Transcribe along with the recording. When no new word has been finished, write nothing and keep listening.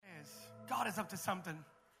God is up to something.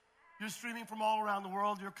 You're streaming from all around the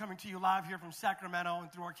world. You're coming to you live here from Sacramento and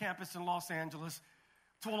through our campus in Los Angeles.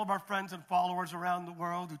 To all of our friends and followers around the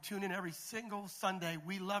world who tune in every single Sunday,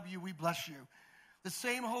 we love you, we bless you. The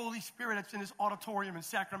same Holy Spirit that's in this auditorium in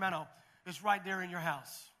Sacramento is right there in your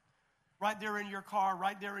house, right there in your car,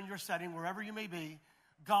 right there in your setting, wherever you may be.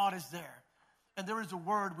 God is there, and there is a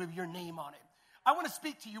word with your name on it. I want to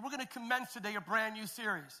speak to you. We're going to commence today a brand new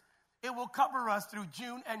series. It will cover us through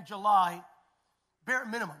June and July, bare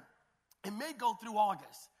minimum. It may go through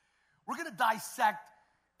August. We're going to dissect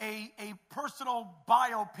a personal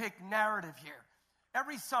biopic narrative here.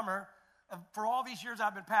 Every summer, for all these years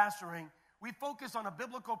I've been pastoring, we focus on a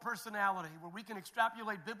biblical personality where we can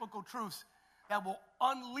extrapolate biblical truths that will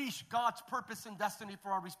unleash God's purpose and destiny for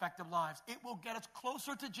our respective lives. It will get us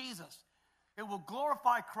closer to Jesus. It will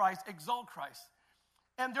glorify Christ, exalt Christ.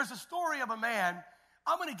 And there's a story of a man.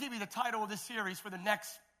 I'm going to give you the title of this series for the next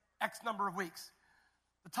X number of weeks.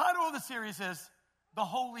 The title of the series is The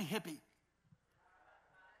Holy Hippie.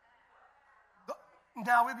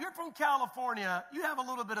 Now, if you're from California, you have a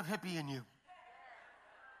little bit of hippie in you.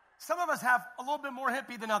 Some of us have a little bit more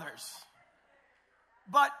hippie than others.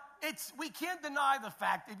 But we can't deny the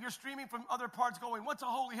fact, if you're streaming from other parts going, what's a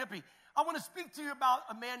holy hippie? I want to speak to you about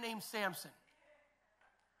a man named Samson.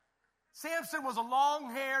 Samson was a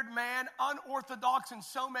long-haired man, unorthodox in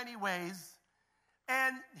so many ways,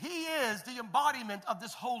 and he is the embodiment of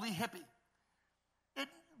this holy hippie.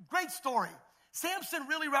 Great story. Samson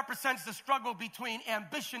really represents the struggle between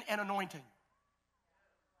ambition and anointing.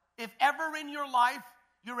 If ever in your life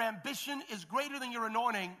your ambition is greater than your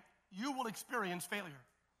anointing, you will experience failure.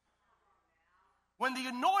 When the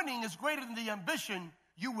anointing is greater than the ambition,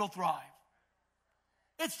 you will thrive.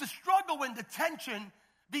 It's the struggle and the tension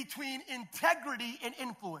between integrity and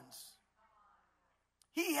influence.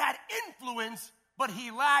 He had influence, but he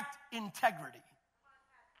lacked integrity.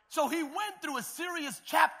 So he went through a serious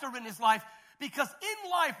chapter in his life, because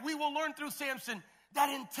in life we will learn through Samson that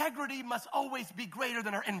integrity must always be greater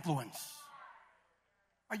than our influence.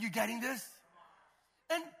 Are you getting this?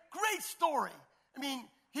 And great story. I mean,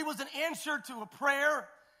 he was an answer to a prayer,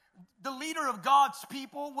 the leader of God's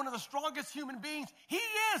people, one of the strongest human beings. He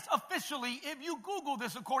is officially, if you Google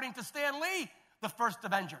this according to Stan Lee, the first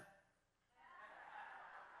Avenger.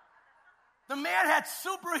 The man had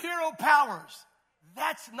superhero powers.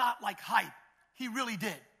 That's not like hype. He really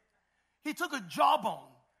did. He took a jawbone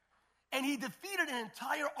and he defeated an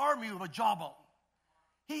entire army with a jawbone.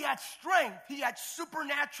 He had strength. He had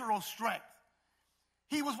supernatural strength.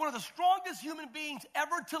 He was one of the strongest human beings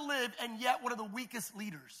ever to live, and yet one of the weakest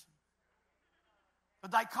leaders. The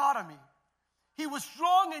dichotomy. He was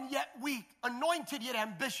strong and yet weak, anointed yet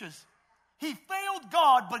ambitious. He failed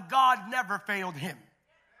God, but God never failed him.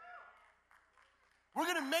 We're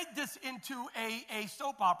going to make this into a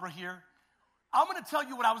soap opera here. I'm going to tell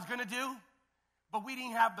you what I was going to do, but we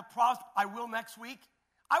didn't have the props. I will next week.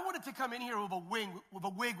 I wanted to come in here with a wig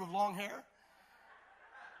with long hair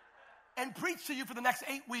and preach to you for the next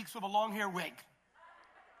 8 weeks with a long hair wig.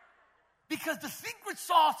 Because the secret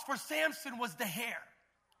sauce for Samson was the hair.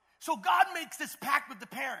 So God makes this pact with the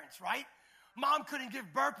parents, right? Mom couldn't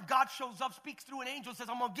give birth. God shows up, speaks through an angel, says,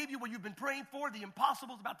 I'm going to give you what you've been praying for. The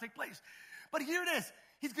impossible is about to take place. But here it is.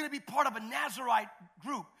 He's going to be part of a Nazarite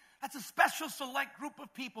group. That's a special select group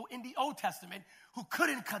of people in the Old Testament who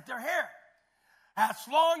couldn't cut their hair. As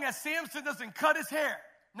long as Samson doesn't cut his hair,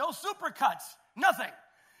 no supercuts, nothing.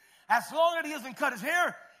 As long as he doesn't cut his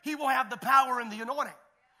hair, he will have the power and the anointing.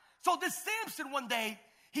 So this Samson one day,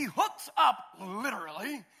 he hooks up,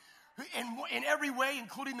 literally, in every way,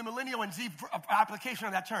 including the millennial and Z application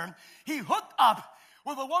of that term. He hooked up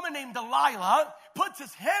with a woman named Delilah, puts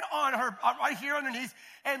his head on her, right here underneath,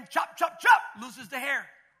 and chop, chop, chop, loses the hair.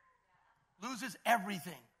 Loses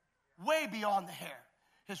everything, way beyond the hair.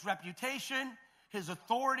 His reputation, his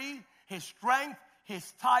authority, his strength,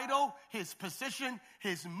 his title, his position,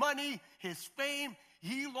 his money, his fame.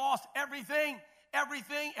 He lost everything.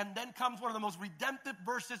 And then comes one of the most redemptive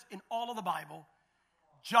verses in all of the Bible,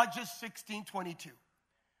 Judges 16:22.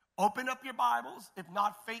 Open up your Bibles, if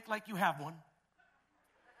not fake like you have one.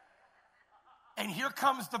 And here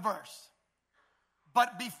comes the verse.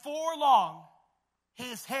 But before long,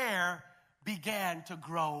 his hair began to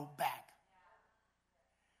grow back.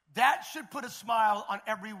 That should put a smile on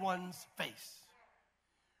everyone's face.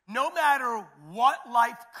 No matter what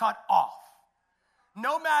life cut off,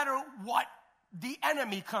 no matter what the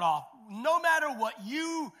enemy cut off, no matter what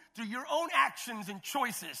you, through your own actions and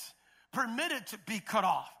choices, permitted to be cut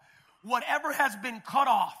off, whatever has been cut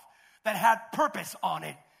off that had purpose on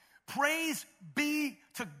it, praise be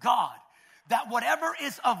to God that whatever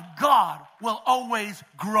is of God will always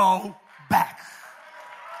grow back.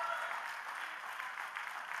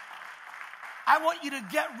 I want you to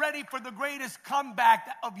get ready for the greatest comeback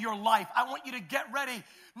of your life. I want you to get ready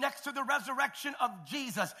next to the resurrection of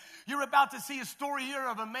Jesus. You're about to see a story here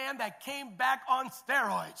of a man that came back on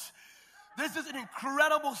steroids. This is an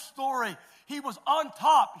incredible story. He was on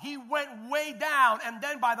top. He went way down. And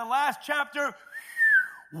then by the last chapter,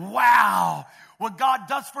 wow, what God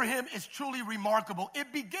does for him is truly remarkable.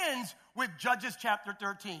 It begins with Judges chapter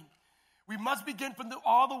 13. We must begin from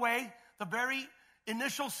all the way, the very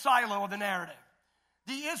initial silo of the narrative.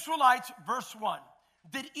 The Israelites, verse 1,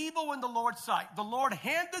 did evil in the Lord's sight. The Lord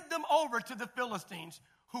handed them over to the Philistines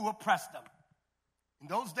who oppressed them. In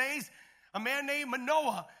those days, a man named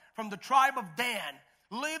Manoah from the tribe of Dan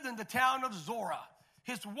lived in the town of Zorah.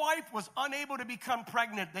 His wife was unable to become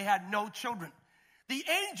pregnant. They had no children. The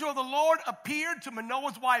angel of the Lord appeared to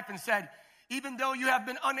Manoah's wife and said, even though you have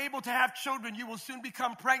been unable to have children, you will soon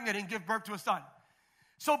become pregnant and give birth to a son.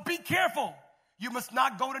 So be careful. You must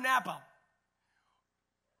not go to Napa.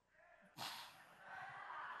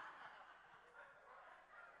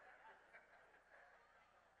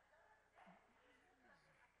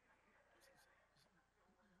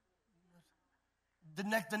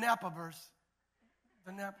 The Napa verse.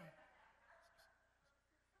 The Napa.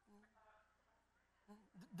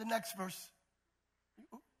 The next verse.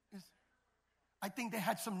 I think they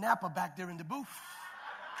had some Napa back there in the booth.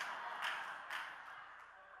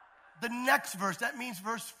 The next verse, that means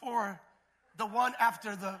verse 4, the one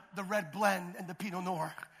after the red blend and the Pinot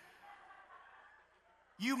Noir.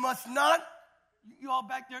 You must not, you all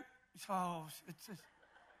back there? Oh, it's just,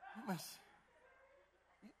 you must,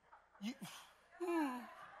 you,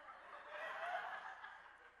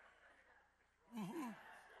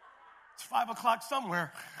 It's 5 o'clock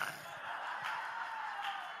somewhere.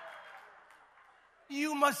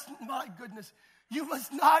 You must, my goodness, you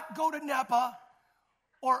must not go to Napa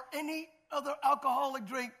or any other alcoholic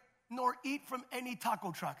drink, nor eat from any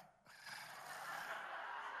taco truck.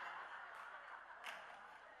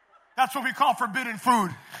 That's what we call forbidden food.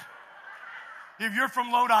 If you're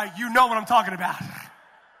from Lodi, you know what I'm talking about.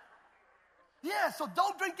 Yeah, so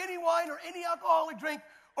don't drink any wine or any alcoholic drink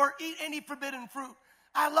or eat any forbidden fruit.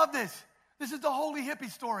 I love this. This is the holy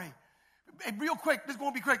hippie story. Hey, real quick, this is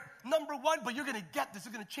going to be quick. Number one, but you're going to get this.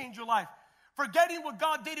 It's going to change your life. Forgetting what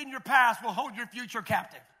God did in your past will hold your future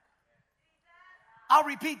captive. I'll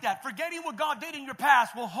repeat that. Forgetting what God did in your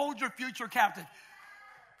past will hold your future captive.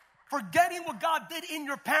 Forgetting what God did in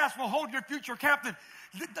your past will hold your future captive.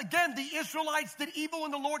 Again, the Israelites did evil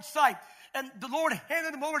in the Lord's sight. And the Lord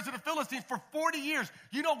handed them over to the Philistines for 40 years.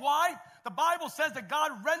 You know why? The Bible says that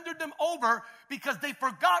God rendered them over because they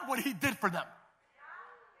forgot what he did for them.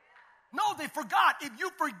 No, they forgot. If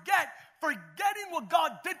you forget, forgetting what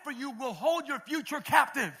God did for you will hold your future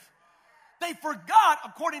captive. They forgot,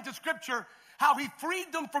 according to Scripture, how he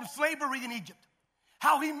freed them from slavery in Egypt.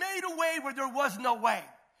 How he made a way where there was no way.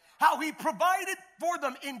 How he provided for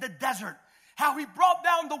them in the desert. How he brought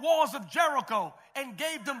down the walls of Jericho and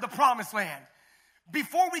gave them the promised land.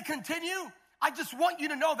 Before we continue, I just want you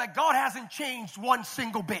to know that God hasn't changed one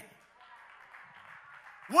single bit.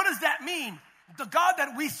 What does that mean? The God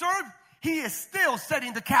that we serve, he is still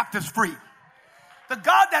setting the captives free. The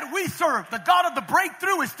God that we serve, the God of the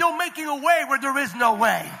breakthrough, is still making a way where there is no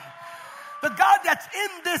way. The God that's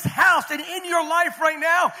in this house and in your life right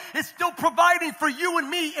now is still providing for you and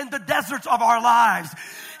me in the deserts of our lives.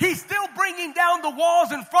 He's still bringing down the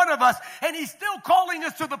walls in front of us, and he's still calling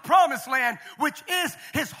us to the promised land, which is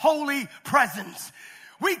his holy presence.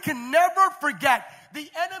 We can never forget. The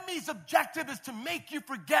enemy's objective is to make you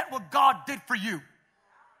forget what God did for you.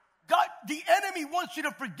 God, the enemy wants you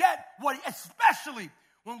to forget what, especially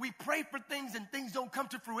when we pray for things and things don't come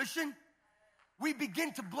to fruition, we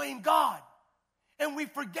begin to blame God. And we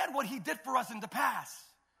forget what he did for us in the past.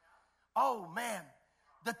 Oh, man.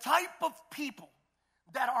 The type of people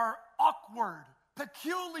that are awkward,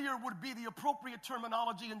 peculiar would be the appropriate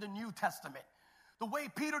terminology in the New Testament. The way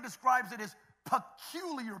Peter describes it is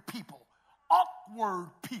peculiar people, awkward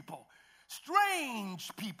people,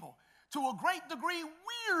 strange people, to a great degree,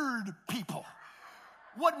 weird people.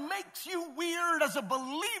 What makes you weird as a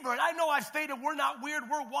believer, and I know I stated we're not weird,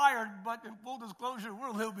 we're wired, but in full disclosure, we're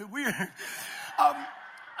a little bit weird.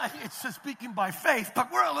 It's just speaking by faith,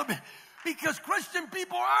 but we're a little bit, because Christian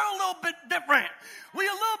people are a little bit different.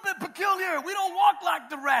 We're a little bit peculiar. We don't walk like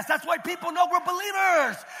the rest. That's why people know we're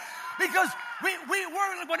believers. Because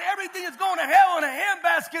we're, when everything is going to hell in a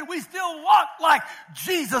handbasket, we still walk like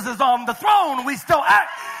Jesus is on the throne. We still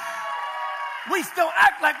act. We still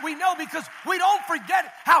act like we know because we don't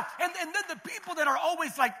forget how, and then the people that are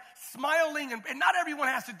always like smiling, and not everyone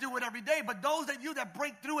has to do it every day, but those that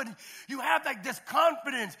break through it, you have like this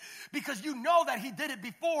confidence because you know that he did it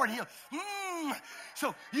before, and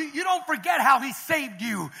so you don't forget how he saved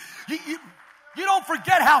you. You don't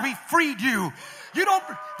forget how he freed you.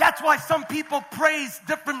 That's why some people praise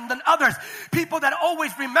different than others. People that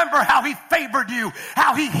always remember how he favored you,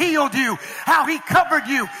 how he healed you, how he covered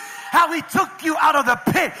you, how he took you out of the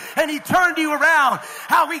pit and he turned you around,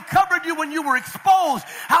 how he covered you when you were exposed,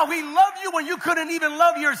 how he loved you when you couldn't even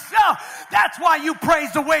love yourself. That's why you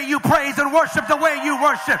praise the way you praise and worship the way you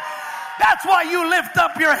worship. That's why you lift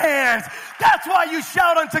up your hands. That's why you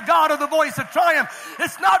shout unto God with the voice of triumph.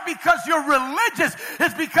 It's not because you're religious.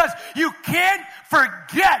 It's because you can't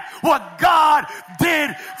forget what God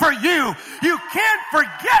did for you. You can't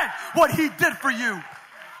forget what he did for you.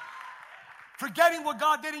 Forgetting what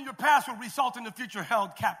God did in your past will result in the future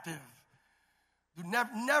held captive. You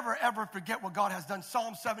never ever forget what God has done.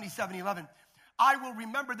 Psalm 77:11. I will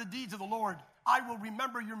remember the deeds of the Lord. I will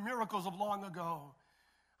remember your miracles of long ago.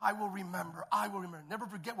 I will remember. Never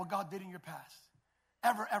forget what God did in your past.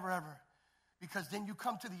 Ever, ever, ever. Because then you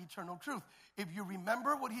come to the eternal truth. If you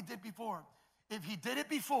remember what he did before, if he did it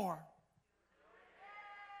before,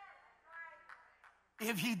 and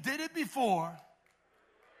if he did it before,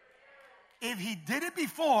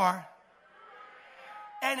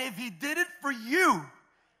 and if he did it for you,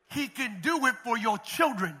 he can do it for your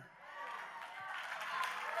children.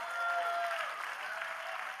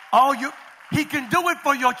 He can do it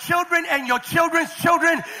for your children and your children's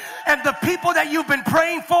children and the people that you've been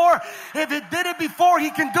praying for. If he did it before,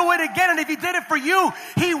 he can do it again. And if he did it for you,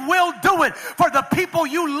 he will do it for the people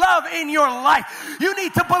you love in your life. You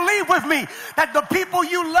need to believe with me that the people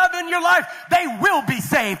you love in your life, they will be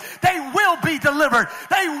saved. They will be delivered.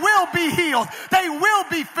 They will be healed. They will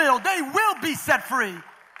be filled. They will be set free.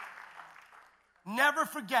 Never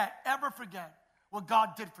forget, ever forget what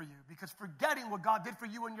God did for you, because forgetting what God did for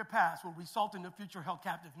you in your past will result in the future held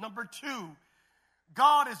captive. Number 2,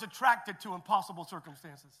 God is attracted to impossible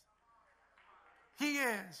circumstances. He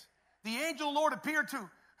is. The angel of the Lord appeared to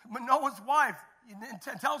Manoah's wife and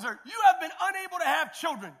tells her, you have been unable to have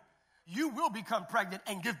children. You will become pregnant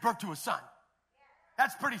and give birth to a son.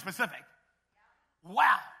 That's pretty specific.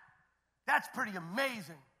 Wow. That's pretty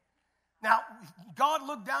amazing. Now, God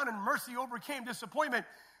looked down and mercy overcame disappointment.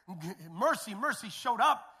 Mercy showed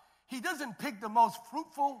up. He doesn't pick the most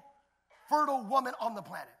fruitful, fertile woman on the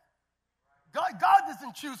planet. God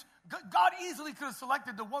doesn't choose. God easily could have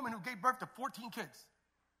selected the woman who gave birth to 14 kids.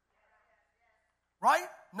 Right?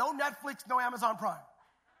 No Netflix, no Amazon Prime.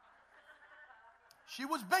 She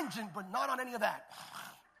was binging, but not on any of that.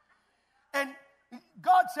 And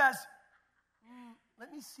God says,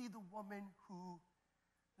 let me see the woman who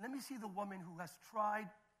has tried,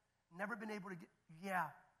 never been able to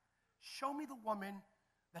get, show me the woman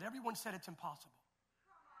that everyone said it's impossible.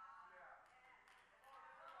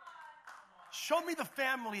 Show me the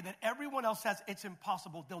family that everyone else says it's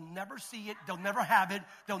impossible. They'll never see it. They'll never have it.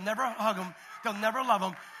 They'll never hug them. They'll never love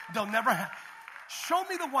them. They'll never have. Show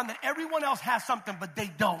me the one that everyone else has something, but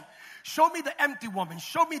they don't. Show me the empty woman.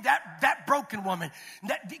 Show me that broken woman.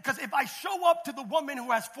 Because if I show up to the woman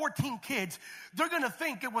who has 14 kids, they're going to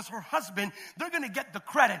think it was her husband. They're going to get the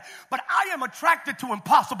credit. But I am attracted to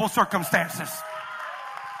impossible circumstances.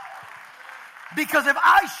 Because if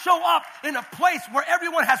I show up in a place where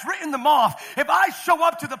everyone has written them off, if I show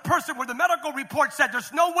up to the person where the medical report said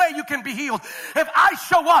there's no way you can be healed, if I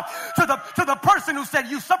show up to the person who said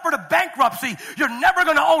you suffered a bankruptcy, you're never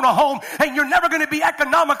going to own a home, and you're never going to be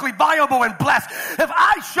economically viable and blessed, if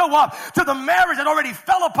I show up to the marriage that already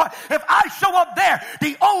fell apart, if I show up there,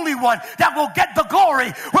 the only one that will get the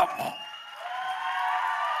glory will...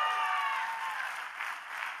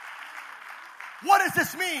 What does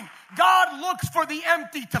this mean? God looks for the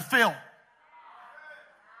empty to fill.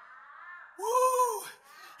 Woo!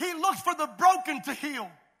 He looks for the broken to heal.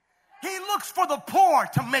 He looks for the poor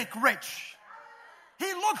to make rich.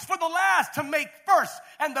 He looks for the last to make first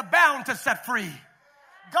and the bound to set free.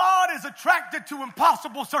 God is attracted to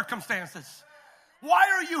impossible circumstances. Why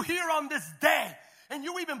are you here on this day? And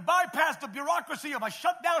you even bypassed the bureaucracy of a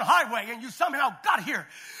shutdown highway and you somehow got here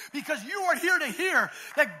because you are here to hear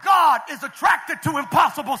that God is attracted to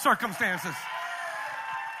impossible circumstances.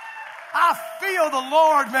 I feel the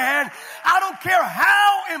Lord, man. I don't care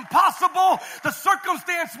how impossible the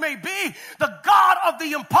circumstance may be. The God of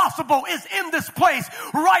the impossible is in this place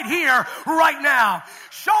right here, right now.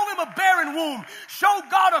 Show him a barren womb. Show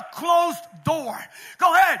God a closed door.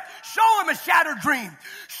 Go ahead. Show him a shattered dream.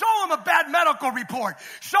 Show him a bad medical report.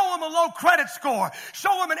 Show him a low credit score.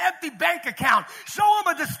 Show him an empty bank account. Show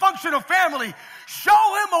him a dysfunctional family. Show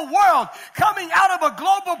him a world coming out of a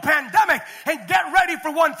global pandemic, and get ready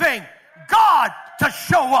for one thing: God to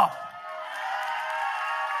show up.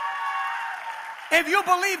 If you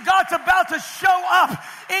believe God's about to show up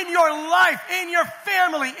in your life, in your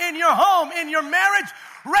family, in your home, in your marriage,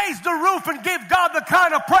 raise the roof and give God the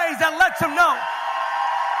kind of praise that lets him know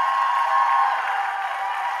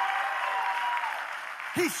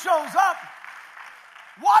he shows up.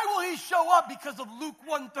 Why will he show up? Because of Luke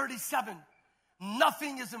 1:37.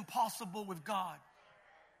 Nothing is impossible with God.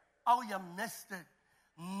 Oh, you missed it.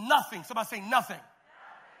 Nothing. Somebody say nothing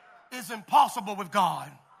is impossible with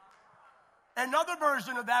God. Another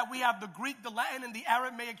version of that, we have the Greek, the Latin, and the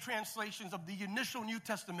Aramaic translations of the initial New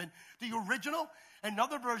Testament. The original,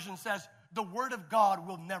 another version says, the Word of God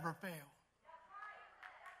will never fail.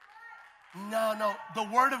 No, the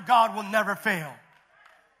Word of God will never fail.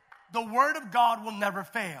 The Word of God will never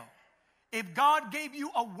fail. If God gave you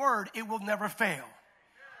a word, it will never fail.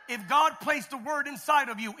 If God placed a word inside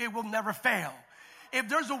of you, it will never fail. If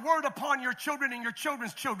there's a word upon your children and your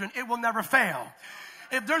children's children, it will never fail.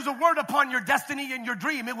 If there's a word upon your destiny and your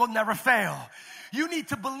dream, it will never fail. You need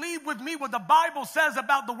to believe with me what the Bible says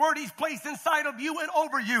about the word he's placed inside of you and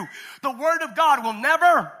over you. The Word of God will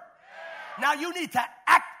never. Now you need to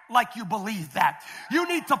act like you believe that. You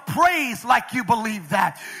need to praise like you believe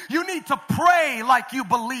that. You need to pray like you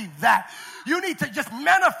believe that. You need to just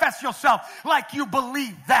manifest yourself like you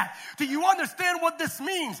believe that. Do you understand what this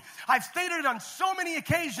means? I've stated it on so many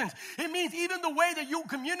occasions. It means even the way that you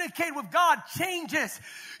communicate with God changes.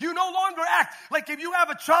 You no longer act like if you have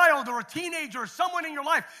a child or a teenager or someone in your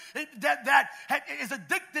life that is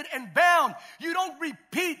addicted and bound. You don't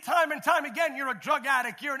repeat time and time again, you're a drug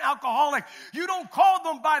addict, you're an alcoholic. You don't call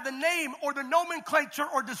them by the name or the nomenclature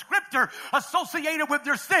or descriptor associated with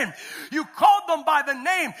their sin. You call them by the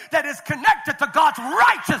name that is connected to God's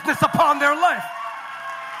righteousness upon their life.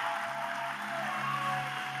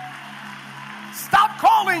 Stop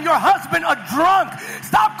calling your husband a drunk.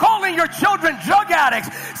 Stop calling your children drug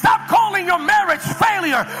addicts. Stop calling your marriage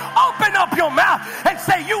failure. Open up your mouth and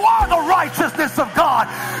say, you are the righteousness of God.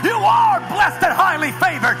 You are blessed and highly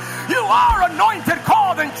favored. You are anointed,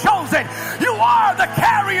 called, and chosen. You are the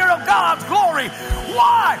carrier of God's glory.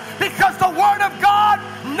 Why? Because the Word of God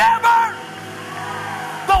never.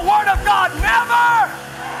 The Word of God never.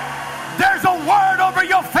 There's a word over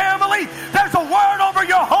your family. There's a word over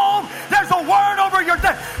your home. There's a word over your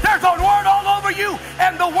there's a word all over you.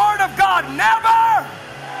 And the Word of God never.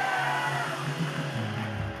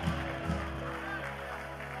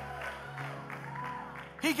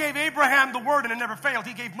 He gave Abraham the word and it never failed.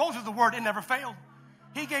 He gave Moses the word, it never failed.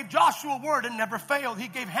 He gave Joshua a word, it never failed. He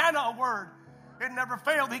gave Hannah a word, it never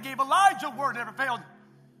failed. He gave Elijah a word, it never failed.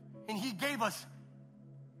 And he gave us.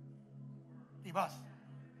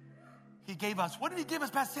 He gave us. What did he give us,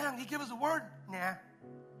 Pastor Sam? He gave us a word? Nah.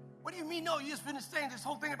 What do you mean? No, you just finished saying this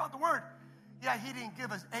whole thing about the word. Yeah, he didn't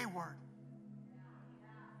give us a word.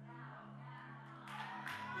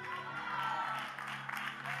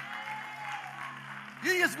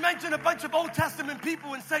 You just mentioned a bunch of Old Testament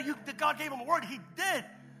people and say that God gave them a word. He did.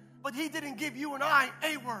 But he didn't give you and I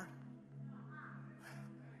a word.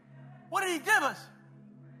 What did he give us?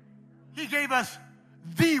 He gave us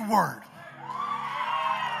the word.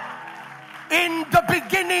 In the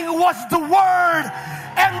beginning was the Word,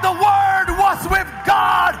 and the Word was with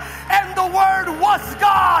God, and the Word was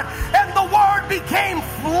God, and the Word became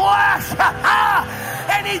flesh,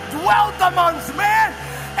 and He dwelt amongst men,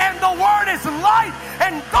 and the Word is light,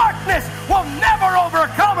 and darkness will never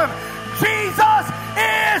overcome Him. Jesus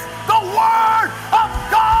is the Word of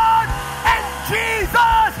God, and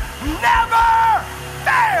Jesus never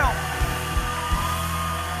fails.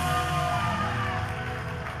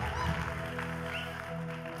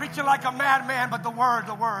 Preaching like a madman, but the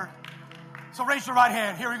word. So raise your right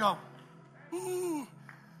hand. Here we go.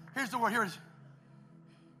 Here's the word.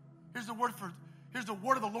 Here's the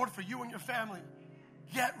word of the Lord for you and your family.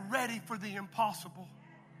 Get ready for the impossible.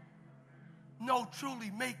 No, truly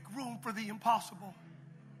make room for the impossible.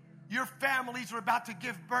 Your families are about to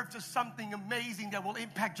give birth to something amazing that will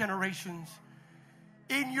impact generations.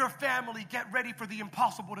 In your family, get ready for the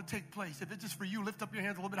impossible to take place. If it's just for you, lift up your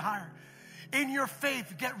hands a little bit higher. In your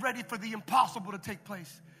faith, get ready for the impossible to take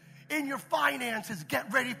place. In your finances,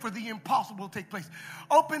 get ready for the impossible to take place.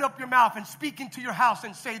 Open up your mouth and speak into your house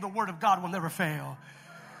and say the word of God will never fail.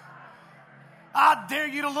 I dare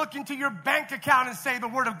you to look into your bank account and say the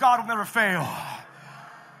word of God will never fail.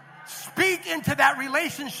 Speak into that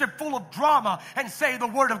relationship full of drama and say the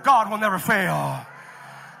word of God will never fail.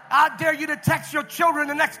 I dare you to text your children in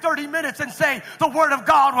the next 30 minutes and say the word of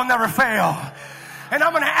God will never fail. And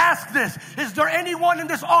I'm going to ask this. Is there anyone in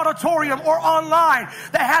this auditorium or online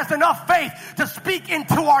that has enough faith to speak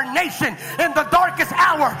into our nation in the darkest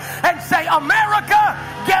hour and say, America,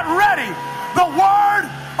 get ready. The word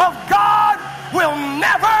of God will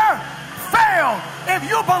never fail. If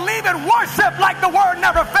you believe in worship like the word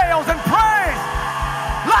never fails and praise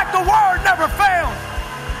like the word never fails.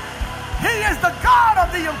 He is the God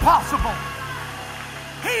of the impossible.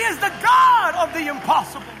 He is the God of the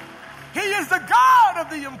impossible. He is the God of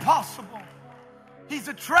the impossible. He's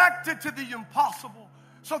attracted to the impossible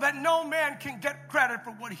so that no man can get credit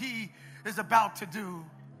for what he is about to do.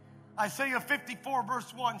 Isaiah 54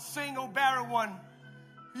 verse 1, sing, O barren one,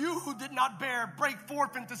 you who did not bear, break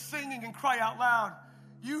forth into singing and cry out loud.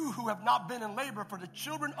 You who have not been in labor, for the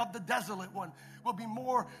children of the desolate one will be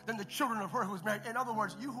more than the children of her who is married. In other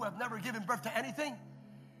words, you who have never given birth to anything,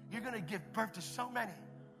 you're going to give birth to so many.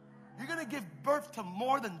 You're going to give birth to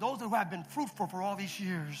more than those who have been fruitful for all these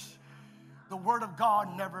years. The word of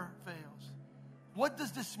God never fails. What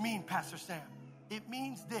does this mean, Pastor Sam? It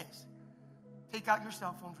means this. Take out your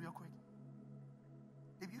cell phones real quick,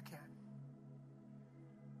 if you can.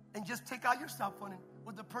 And just take out your cell phone and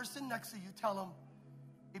with the person next to you, tell them,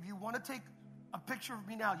 if you want to take a picture of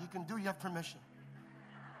me now, you can do, you have permission.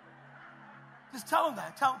 Just tell them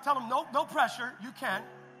that. Tell them no pressure. You can.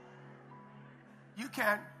 You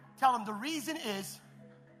can. Tell them the reason is,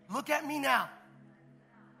 look at me now.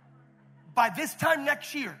 By this time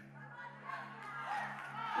next year,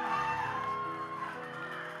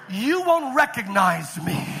 you won't recognize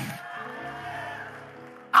me.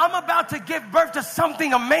 I'm about to give birth to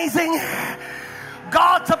something amazing.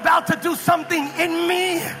 God's about to do something in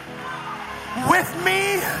me, with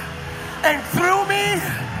me, and through me.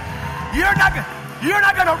 You're not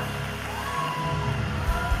gonna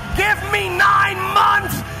give me 9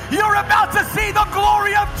 months. You're about to see the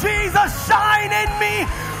glory of Jesus shine in me,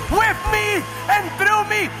 with me, and through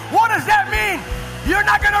me. What does that mean? You're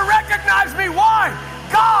not going to recognize me. Why?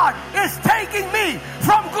 God is taking me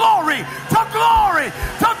from glory to glory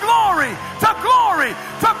to glory to glory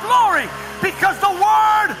to glory, because the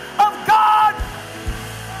Word of God,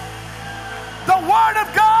 the Word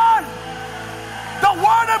of God, the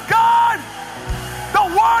Word of God,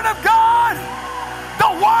 the Word of God,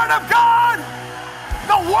 the Word of God,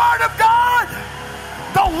 the Word of God,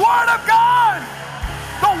 the Word of God,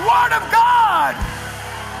 the Word of God.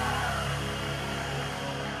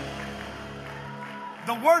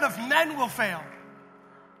 The word of men will fail.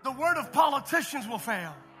 The word of politicians will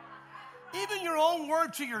fail. Even your own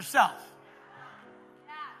word to yourself.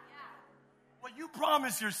 What you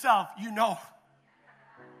promise yourself, you know.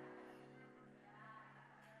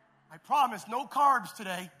 I promise no carbs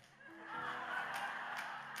today.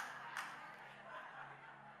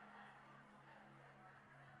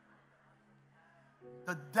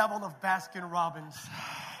 The devil of Baskin-Robbins.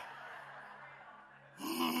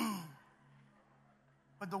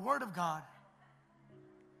 But the Word of God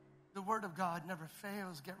never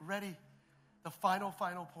fails. Get ready. The final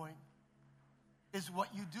point is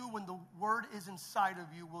what you do when the Word is inside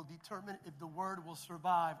of you will determine if the Word will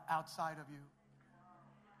survive outside of you.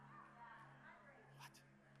 What?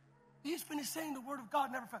 You just finished saying the Word of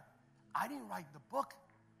God never fails. I didn't write the book.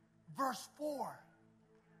 Verse 4.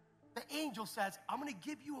 The angel says, I'm going to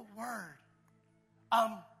give you a word.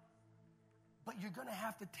 But you're going to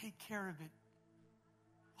have to take care of it.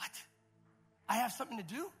 What? I have something to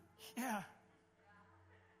do? Yeah.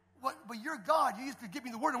 What? But you're God. You used to give me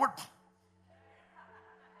the word.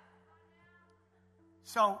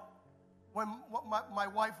 So, when my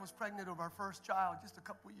wife was pregnant of our first child just a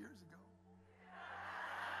couple of years ago.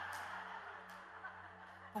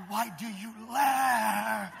 But why do you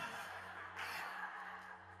laugh?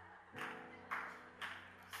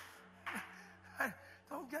 I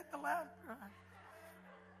don't get the laughter.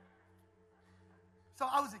 So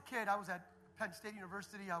I was a kid. I was at Penn State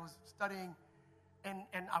University. I was studying, and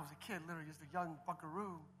I was a kid, literally just a young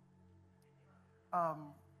buckaroo.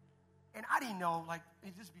 And I didn't know, like,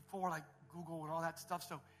 just before, like, Google and all that stuff.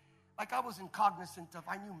 So, like, I wasn't cognizant of,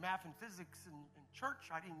 I knew math and physics in church.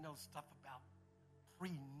 I didn't know stuff about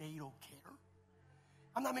prenatal care.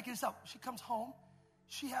 I'm not making this up. She comes home.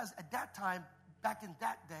 She has, at that time, back in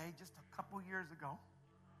that day, just a couple years ago,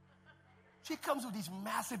 She comes with these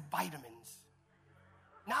massive vitamins.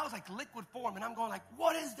 Now it's like liquid form, and I'm going like,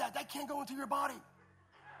 what is that? That can't go into your body.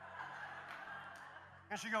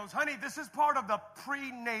 And she goes, honey, this is part of the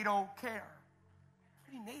prenatal care.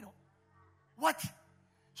 Prenatal? What?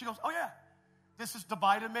 She goes, oh yeah, this is the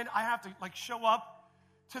vitamin. I have to like show up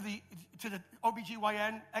to the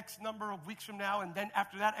OBGYN X number of weeks from now, and then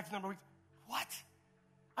after that, X number of weeks. What?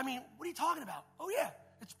 I mean, what are you talking about? Oh yeah,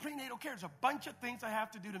 it's prenatal care. There's a bunch of things I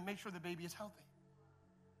have to do to make sure the baby is healthy.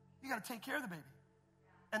 You got to take care of the baby.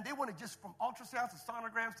 And they want it just from ultrasounds to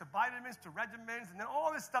sonograms to vitamins to regimens and then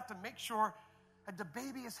all this stuff to make sure that the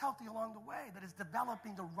baby is healthy along the way, that it's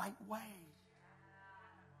developing the right way.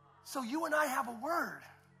 So you and I have a word.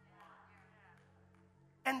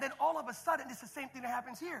 And then all of a sudden, it's the same thing that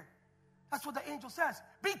happens here. That's what the angel says.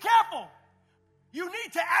 Be careful. You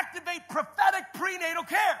need to activate prophetic prenatal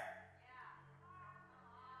care.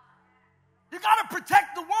 You got to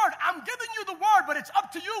protect the word. I'm giving you the word, but it's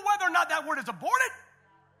up to you whether or not that word is aborted.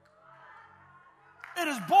 It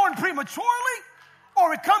is born prematurely,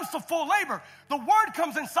 or it comes to full labor. The word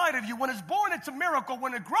comes inside of you. When it's born, it's a miracle.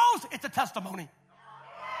 When it grows, it's a testimony.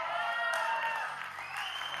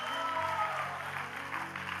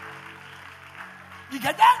 You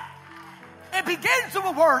get that? It begins with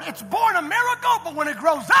a word. It's born a miracle, but when it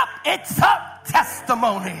grows up, it's a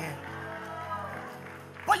testimony.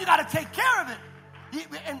 But you got to take care of it.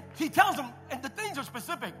 And he tells them, and the things are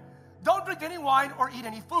specific. Don't drink any wine or eat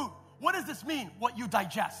any food. What does this mean? What you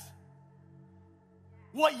digest.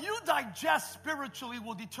 What you digest spiritually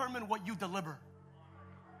will determine what you deliver.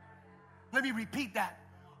 Let me repeat that.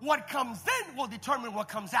 What comes in will determine what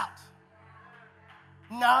comes out.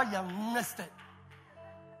 Now you missed it.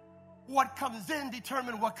 What comes in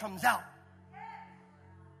determines what comes out.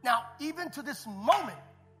 Now, even to this moment,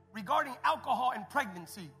 regarding alcohol and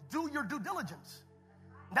pregnancy, do your due diligence.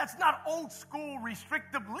 That's not old school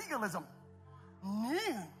restrictive legalism.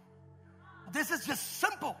 No. This is just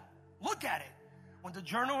simple. Look at it. When the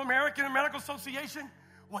Journal of American Medical Association,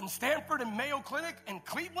 when Stanford and Mayo Clinic and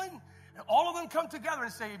Cleveland, and all of them come together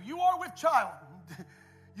and say, if you are with child,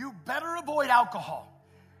 you better avoid alcohol.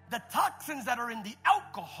 The toxins that are in the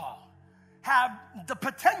alcohol have the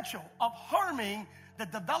potential of harming the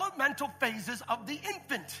developmental phases of the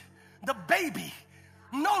infant, the baby.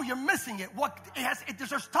 No, you're missing it.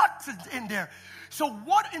 There's toxins in there. So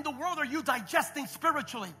what in the world are you digesting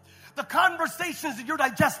spiritually? The conversations that you're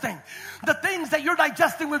digesting, the things that you're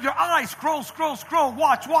digesting with your eyes, scroll,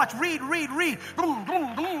 watch, read, boom,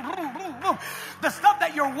 boom, boom, boom, boom, boom. The stuff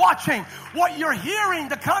that you're watching, what you're hearing,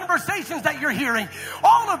 the conversations that you're hearing,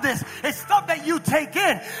 all of this is stuff that you take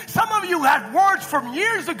in. Some of you had words from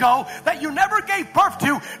years ago that you never gave birth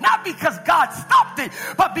to, not because God stopped it,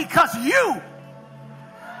 but because you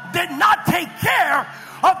did not take care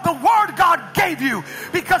of the word God gave you,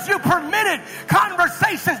 because you permitted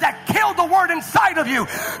conversations that killed the word inside of you,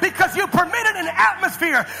 because you permitted an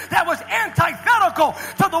atmosphere that was antithetical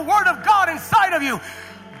to the word of God inside of you.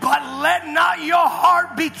 But let not your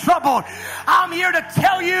heart be troubled. I'm here to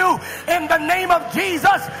tell you in the name of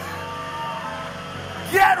Jesus,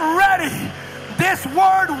 get ready. This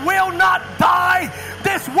word will not die.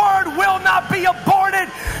 This word will not be aborted.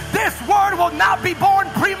 This word will not be born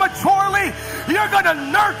prematurely. You're going to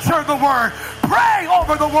nurture the word, pray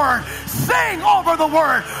over the word, sing over the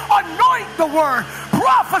word, anoint the word,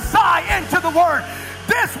 prophesy into the word.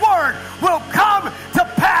 This word will come to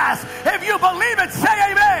pass. If you believe it,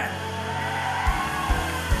 say amen.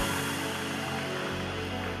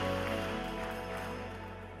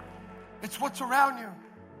 It's what's around you.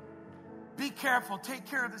 Be careful. Take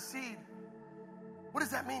care of the seed. What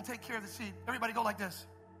does that mean, take care of the seed? Everybody go like this.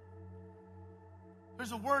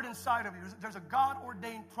 There's a word inside of you. There's a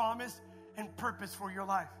God-ordained promise and purpose for your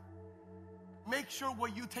life. Make sure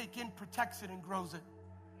what you take in protects it and grows it.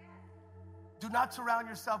 Do not surround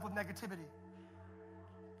yourself with negativity.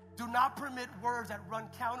 Do not permit words that run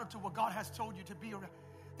counter to what God has told you to be around.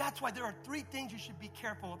 That's why there are 3 things you should be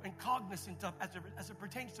careful of and cognizant of as it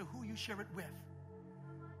pertains to who you share it with.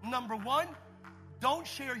 Number 1, don't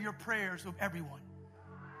share your prayers with everyone.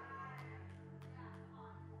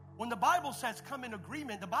 When the Bible says come in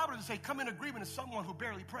agreement, the Bible doesn't say come in agreement with someone who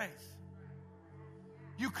barely prays.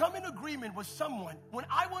 You come in agreement with someone. When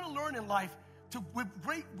I want to learn in life, with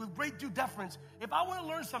great due deference, if I want to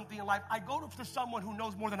learn something in life, I go to someone who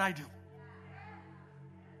knows more than I do.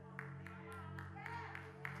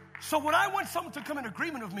 So when I want someone to come in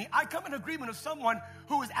agreement with me, I come in agreement with someone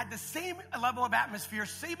who is at the same level of atmosphere,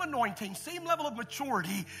 same anointing, same level of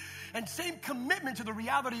maturity, and same commitment to the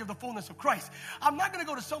reality of the fullness of Christ. I'm not going to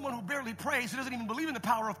go to someone who barely prays, who doesn't even believe in the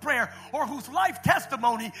power of prayer, or whose life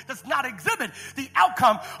testimony does not exhibit the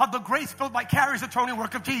outcome of the grace-filled vicarious atoning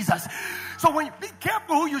work of Jesus. So be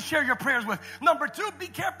careful who you share your prayers with. Number two, be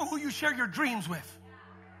careful who you share your dreams with.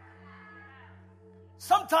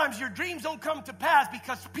 Sometimes your dreams don't come to pass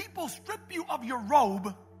because people strip you of your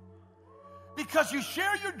robe because you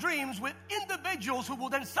share your dreams with individuals who will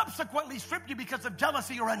then subsequently strip you because of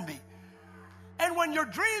jealousy or envy. And when your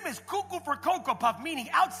dream is cuckoo for Cocoa Puff, meaning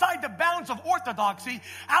outside the bounds of orthodoxy,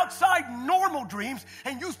 outside normal dreams,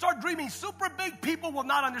 and you start dreaming super big, people will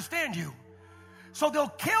not understand you. So they'll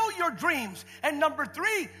kill your dreams. And number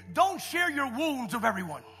three, don't share your wounds with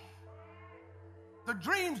everyone. The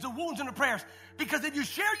dreams, the wounds, and the prayers. Because if you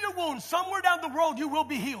share your wounds, somewhere down the road you will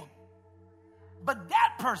be healed. But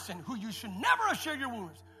that person who you should never share your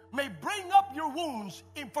wounds may bring up your wounds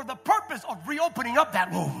for the purpose of reopening up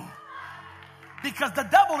that wound. Because the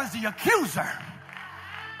devil is the accuser.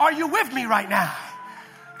 Are you with me right now?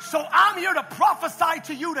 So I'm here to prophesy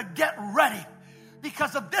to you to get ready.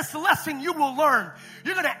 Because of this lesson you will learn,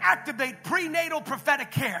 you're going to activate prenatal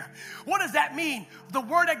prophetic care. What does that mean? The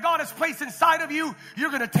word that God has placed inside of you,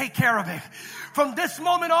 you're going to take care of it. From this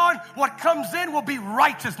moment on, what comes in will be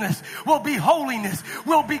righteousness, will be holiness,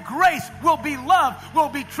 will be grace, will be love, will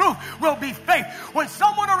be truth, will be faith. When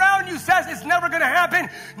someone around you says it's never going to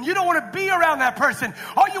happen, you don't want to be around that person.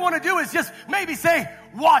 All you want to do is just maybe say,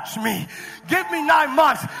 watch me. Give me 9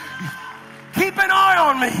 months. Keep an eye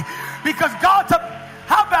on me. Because God's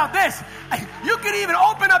how about this? You can even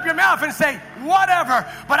open up your mouth and say, whatever.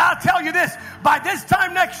 But I'll tell you this, by this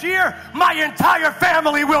time next year, my entire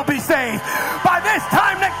family will be saved. By this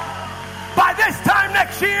time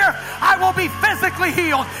next year, I will be physically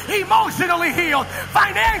healed, emotionally healed,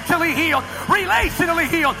 financially healed, relationally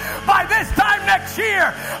healed. By this time next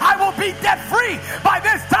year, I will be debt free. By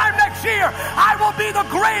this time next year, I will be the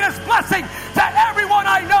greatest blessing to everyone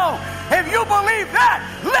I know. If you believe that,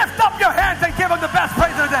 lift up your hands and give them the best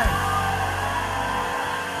praise of the day.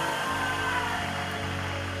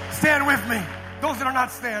 Stand with me. Those that are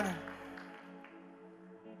not standing.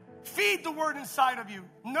 Feed the word inside of you.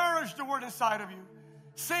 Nourish the word inside of you.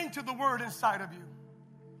 Sing to the word inside of you.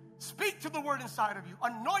 Speak to the word inside of you.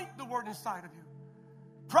 Anoint the word inside of you.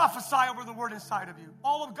 Prophesy over the word inside of you.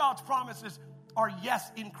 All of God's promises are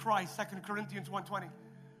yes in Christ. 2 Corinthians 1:20.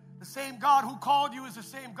 The same God who called you is the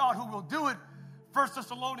same God who will do it. 1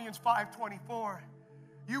 Thessalonians 5:24.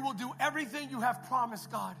 You will do everything you have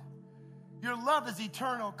promised, God. Your love is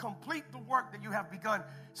eternal. Complete the work that you have begun.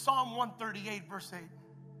 Psalm 138, verse 8.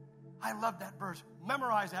 I love that verse.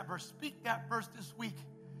 Memorize that verse. Speak that verse this week.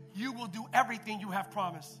 You will do everything you have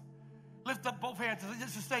promised. Lift up both hands and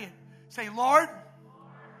just say it. Say, Lord,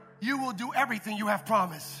 you will do everything you have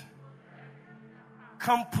promised.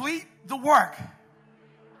 Complete the work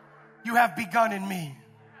you have begun in me.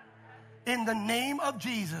 In the name of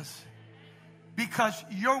Jesus. Because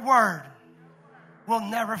your word will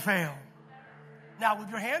never fail. Now, with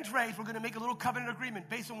your hands raised, we're going to make a little covenant agreement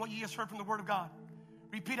based on what you just heard from the word of God.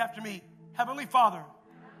 Repeat after me. Heavenly Father,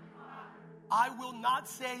 I will not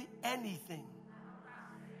say anything,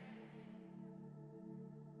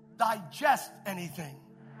 digest anything,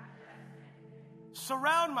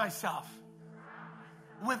 surround myself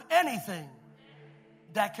with anything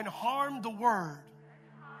that can harm the word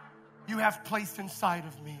you have placed inside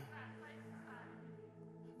of me.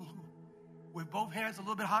 With both hands a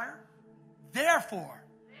little bit higher. Therefore,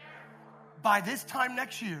 by this time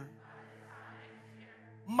next year,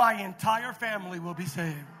 my entire family will be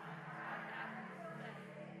saved.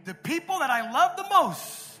 The people that I love the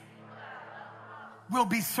most will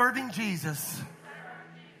be serving Jesus.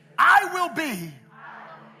 I will be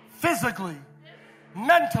physically,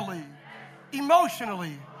 mentally,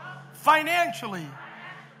 emotionally, financially,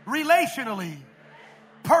 relationally,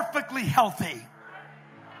 perfectly healthy.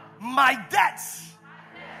 My debts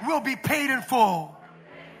will be paid in full.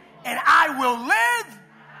 And I will live,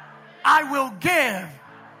 I will give,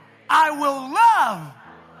 I will love,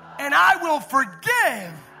 and I will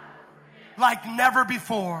forgive like never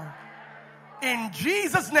before. In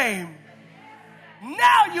Jesus' name.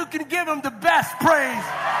 Now you can give him the best praise.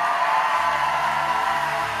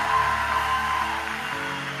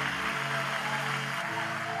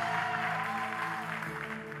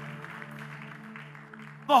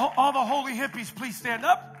 All the holy hippies, please stand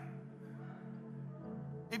up.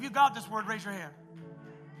 If you got this word, raise your hand.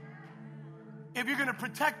 If you're going to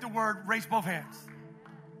protect the word, raise both hands.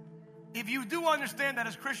 if you do understand that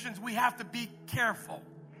as Christians, we have to be careful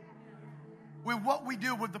with what we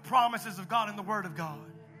do with the promises of God and the Word of God.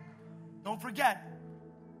 Don't forget,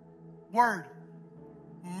 word,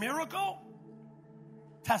 miracle,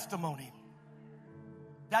 testimony.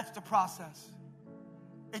 That's the process.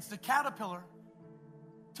 It's the caterpillar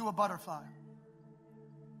to a butterfly.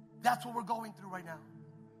 That's what we're going through right now.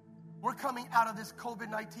 We're coming out of this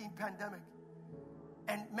COVID-19 pandemic.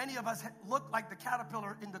 And many of us look like the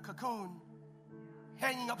caterpillar in the cocoon,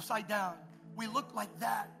 hanging upside down. We look like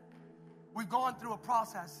that. We've gone through a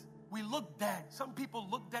process. We look dead. Some people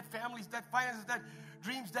look dead, families dead, finances dead,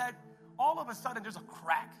 dreams dead. All of a sudden, there's a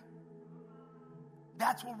crack.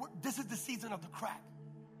 This is the season of the crack.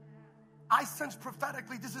 I sense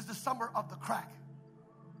prophetically, this is the summer of the crack.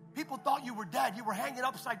 People thought you were dead. You were hanging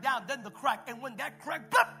upside down, then the crack. And when that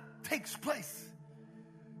crack takes place,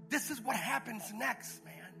 this is what happens next,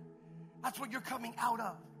 man. That's what you're coming out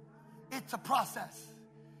of. It's a process.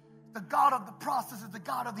 The God of the process is the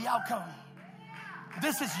God of the outcome.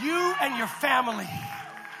 This is you and your family.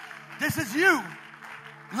 This is you.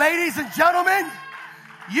 Ladies and gentlemen,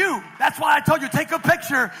 you. That's why I told you, take a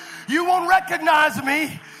picture. You won't recognize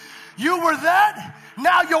me. You were that.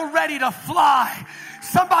 Now you're ready to fly.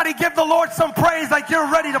 Somebody give the Lord some praise like you're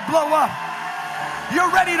ready to blow up. You're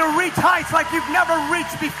ready to reach heights like you've never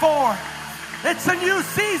reached before. It's a new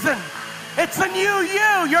season. It's a new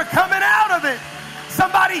you. You're coming out of it.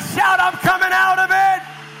 Somebody shout, I'm coming out of it.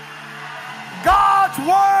 God's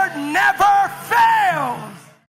word never fails.